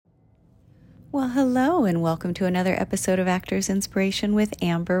Well, hello, and welcome to another episode of Actors Inspiration with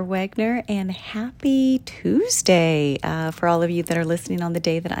Amber Wegner, and happy Tuesday for all of you that are listening on the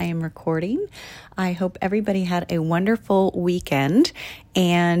day that I am recording. I hope everybody had a wonderful weekend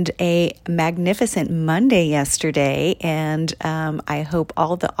and a magnificent Monday yesterday, and I hope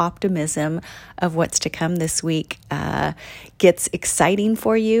all the optimism of what's to come this week gets exciting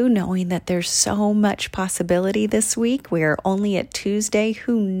for you, knowing that there's so much possibility this week. We're only at Tuesday.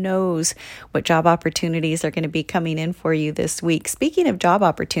 Who knows what job opportunities are going to be coming in for you this week. Speaking of job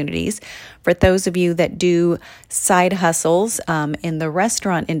opportunities, for those of you that do side hustles in the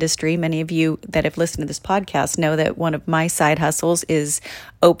restaurant industry, many of you that have listened to this podcast know that one of my side hustles is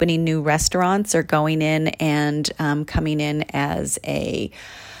opening new restaurants or going in and coming in as a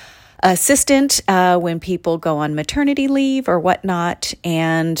assistant when people go on maternity leave or whatnot,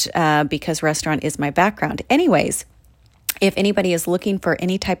 and because restaurant is my background. Anyways, if anybody is looking for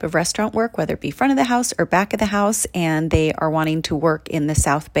any type of restaurant work, whether it be front of the house or back of the house, and they are wanting to work in the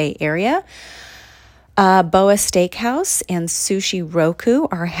South Bay area, Boa Steakhouse and Sushi Roku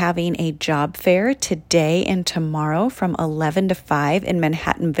are having a job fair today and tomorrow from 11 to 5 in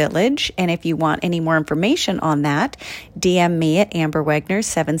Manhattan Village. And if you want any more information on that, DM me at Amber Wegner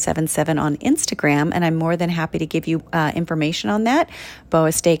 777 on Instagram, and I'm more than happy to give you information on that. Boa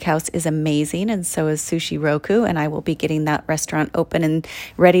Steakhouse is amazing, and so is Sushi Roku, and I will be getting that restaurant open and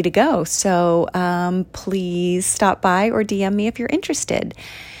ready to go. So please stop by or DM me if you're interested.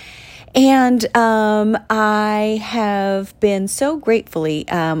 And I have been so gratefully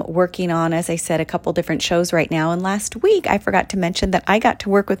working on, as I said, a couple different shows right now. And last week, I forgot to mention that I got to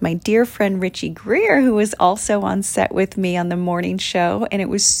work with my dear friend Richie Greer, who was also on set with me on the morning show. And it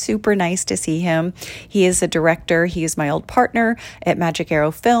was super nice to see him. He is a director. He is my old partner at Magic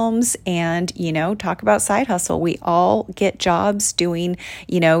Arrow Films. And, talk about side hustle. We all get jobs doing,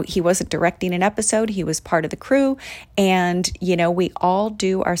 he wasn't directing an episode. He was part of the crew. And, we all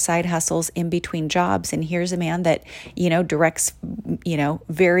do our side hustle in between jobs. And here's a man that, directs,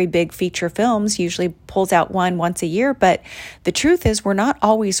 very big feature films, usually pulls out one once a year. But the truth is we're not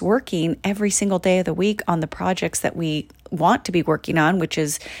always working every single day of the week on the projects that we want to be working on, which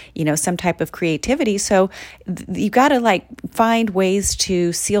is, some type of creativity. So you got to find ways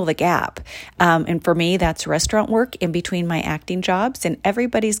to seal the gap. And for me, that's restaurant work in between my acting jobs, and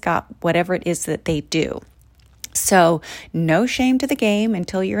everybody's got whatever it is that they do. So no shame to the game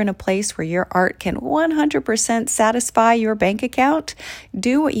until you're in a place where your art can 100% satisfy your bank account.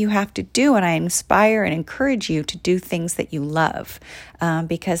 Do what you have to do, and I inspire and encourage you to do things that you love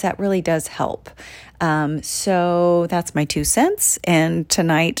because that really does help. So that's my 2 cents. And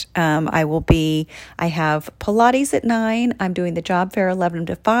tonight I have Pilates at 9. I'm doing the job fair 11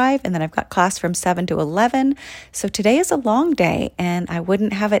 to 5, and then I've got class from 7 to 11. So today is a long day, and I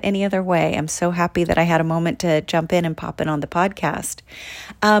wouldn't have it any other way. I'm so happy that I had a moment to jump in and pop in on the podcast.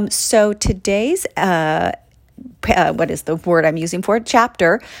 So today's, what is the word I'm using for it?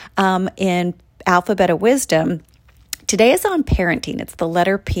 Chapter in Alphabet of Wisdom. Today is on parenting. It's the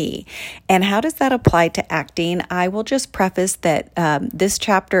letter P. And how does that apply to acting? I will just preface that this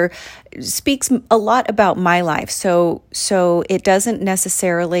chapter speaks a lot about my life. So it doesn't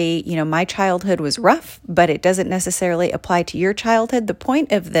necessarily, my childhood was rough, but it doesn't necessarily apply to your childhood. The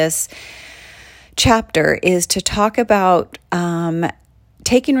point of this chapter is to talk about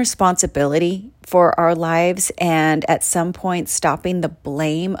taking responsibility for our lives, and at some point stopping the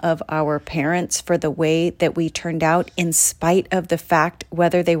blame of our parents for the way that we turned out, in spite of the fact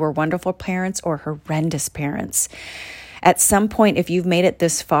whether they were wonderful parents or horrendous parents. At some point, if you've made it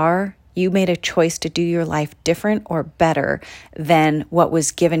this far, you made a choice to do your life different or better than what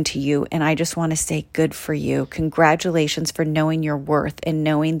was given to you. And I just want to say good for you. Congratulations for knowing your worth and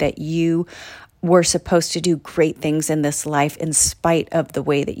knowing that you were supposed to do great things in this life in spite of the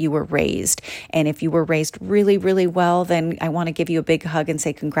way that you were raised. And if you were raised really, really well, then I want to give you a big hug and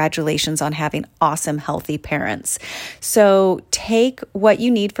say congratulations on having awesome, healthy parents. So take what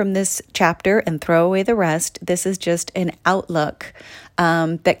you need from this chapter and throw away the rest. This is just an outlook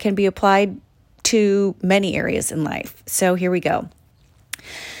that can be applied to many areas in life. So here we go.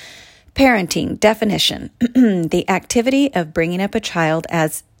 Parenting, definition, the activity of bringing up a child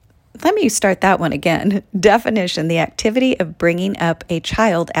as Let me start that one again. Definition, the activity of bringing up a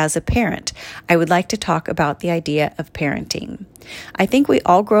child as a parent. I would like to talk about the idea of parenting. I think we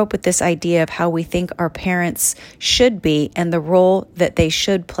all grow up with this idea of how we think our parents should be and the role that they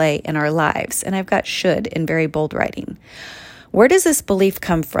should play in our lives. And I've got should in very bold writing. Where does this belief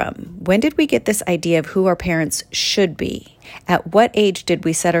come from? When did we get this idea of who our parents should be? At what age did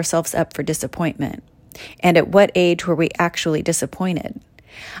we set ourselves up for disappointment? And at what age were we actually disappointed?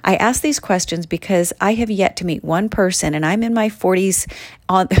 I ask these questions because I have yet to meet one person, and I'm in my 40s,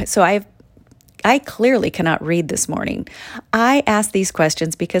 so I clearly cannot read this morning. I ask these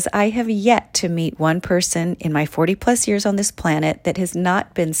questions because I have yet to meet one person in my 40 plus years on this planet that has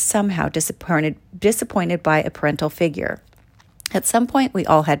not been somehow disappointed by a parental figure. At some point, we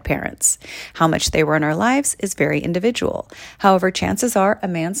all had parents. How much they were in our lives is very individual. However, chances are a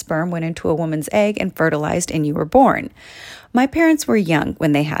man's sperm went into a woman's egg and fertilized, and you were born. My parents were young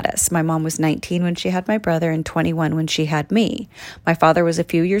when they had us. My mom was 19 when she had my brother and 21 when she had me. My father was a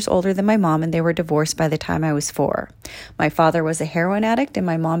few years older than my mom, and they were divorced by the time I was 4. My father was a heroin addict, and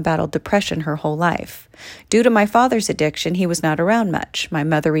my mom battled depression her whole life. Due to my father's addiction, he was not around much. My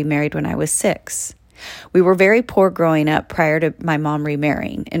mother remarried when I was 6. We were very poor growing up prior to my mom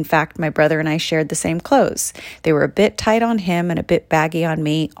remarrying. In fact, my brother and I shared the same clothes. They were a bit tight on him and a bit baggy on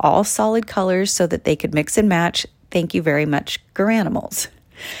me, all solid colors so that they could mix and match. Thank you very much, Garanimals.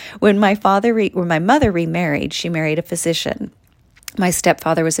 When my mother remarried, she married a physician. My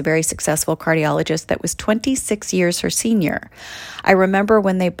stepfather was a very successful cardiologist that was 26 years her senior. I remember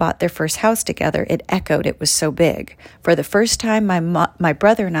when they bought their first house together, it echoed, it was so big. For the first time, my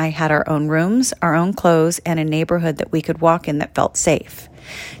brother and I had our own rooms, our own clothes, and a neighborhood that we could walk in that felt safe.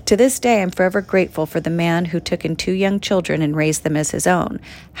 To this day, I'm forever grateful for the man who took in 2 young children and raised them as his own.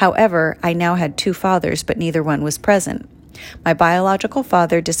 However, I now had 2 fathers, but neither one was present. My biological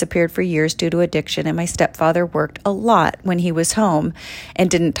father disappeared for years due to addiction, and my stepfather worked a lot when he was home and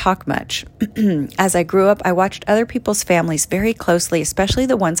didn't talk much. As I grew up, I watched other people's families very closely, especially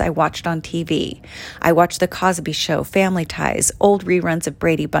the ones I watched on TV. I watched The Cosby Show, Family Ties, old reruns of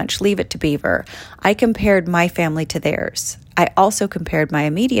Brady Bunch, Leave It to Beaver. I compared my family to theirs. I also compared my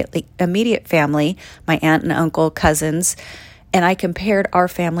immediate family, my aunt and uncle, cousins, and I compared our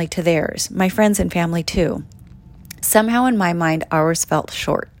family to theirs, my friends and family too. Somehow in my mind, ours felt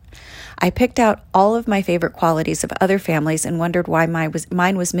short. I picked out all of my favorite qualities of other families and wondered why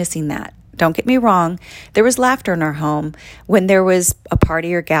mine was missing that. Don't get me wrong, there was laughter in our home when there was a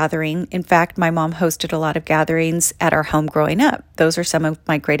party or gathering. In fact, my mom hosted a lot of gatherings at our home growing up. Those are some of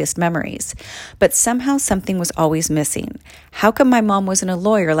my greatest memories. But somehow something was always missing. How come my mom wasn't a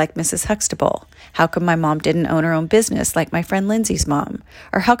lawyer like Mrs. Huxtable? How come my mom didn't own her own business like my friend Lindsay's mom?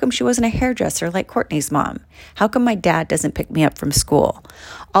 Or how come she wasn't a hairdresser like Courtney's mom? How come my dad doesn't pick me up from school?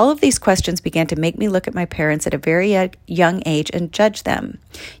 All of these questions began to make me look at my parents at a very young age and judge them.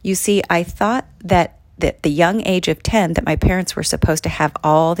 You see, I thought that at the young age of 10 that my parents were supposed to have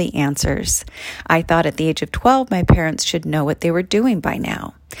all the answers. I thought at the age of 12 my parents should know what they were doing by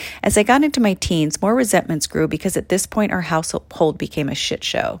now. As I got into my teens, more resentments grew because at this point our household became a shit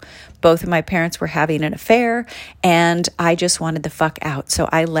show. Both of my parents were having an affair, and I just wanted the fuck out, so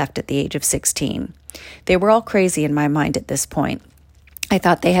I left at the age of 16. They were all crazy in my mind at this point. I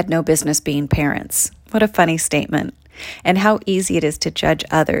thought they had no business being parents. What a funny statement. And how easy it is to judge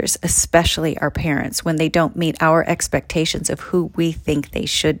others, especially our parents, when they don't meet our expectations of who we think they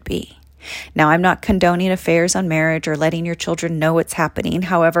should be. Now, I'm not condoning affairs on marriage or letting your children know what's happening.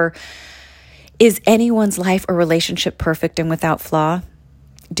 However, is anyone's life or relationship perfect and without flaw?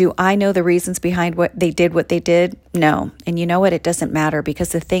 Do I know the reasons behind what they did? No. And you know what? It doesn't matter, because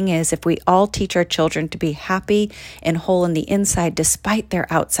the thing is, if we all teach our children to be happy and whole in the inside despite their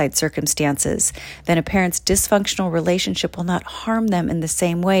outside circumstances, then a parent's dysfunctional relationship will not harm them in the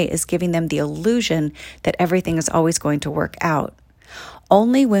same way as giving them the illusion that everything is always going to work out.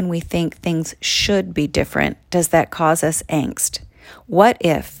 Only when we think things should be different does that cause us angst. What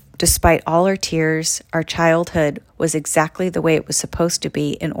if, despite all our tears, our childhood was exactly the way it was supposed to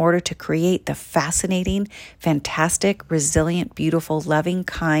be in order to create the fascinating, fantastic, resilient, beautiful, loving,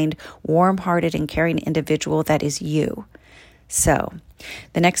 kind, warm-hearted, and caring individual that is you? So,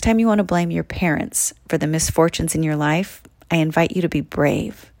 the next time you want to blame your parents for the misfortunes in your life, I invite you to be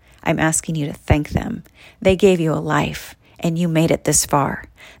brave. I'm asking you to thank them. They gave you a life, and you made it this far.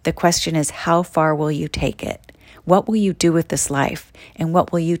 The question is, how far will you take it? What will you do with this life, and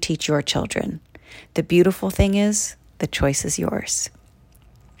what will you teach your children? The beautiful thing is, the choice is yours.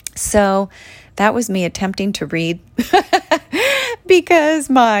 So that was me attempting to read because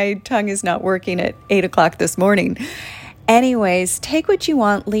my tongue is not working at 8 o'clock this morning. Anyways, take what you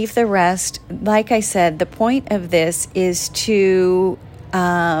want, leave the rest. Like I said, the point of this is to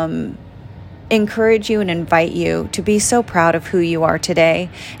encourage you and invite you to be so proud of who you are today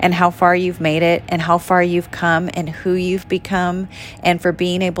and how far you've made it and how far you've come and who you've become, and for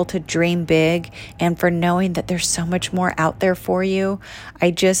being able to dream big and for knowing that there's so much more out there for you.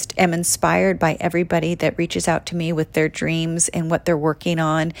 I just am inspired by everybody that reaches out to me with their dreams and what they're working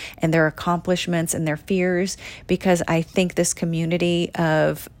on and their accomplishments and their fears, because I think this community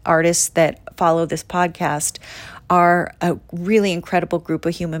of artists that follow this podcast are a really incredible group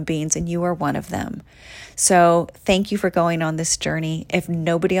of human beings, and you are one of them. So thank you for going on this journey. If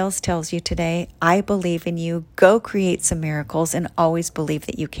nobody else tells you today, I believe in you. Go create some miracles and always believe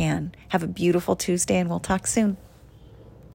that you can. Have a beautiful Tuesday, and we'll talk soon.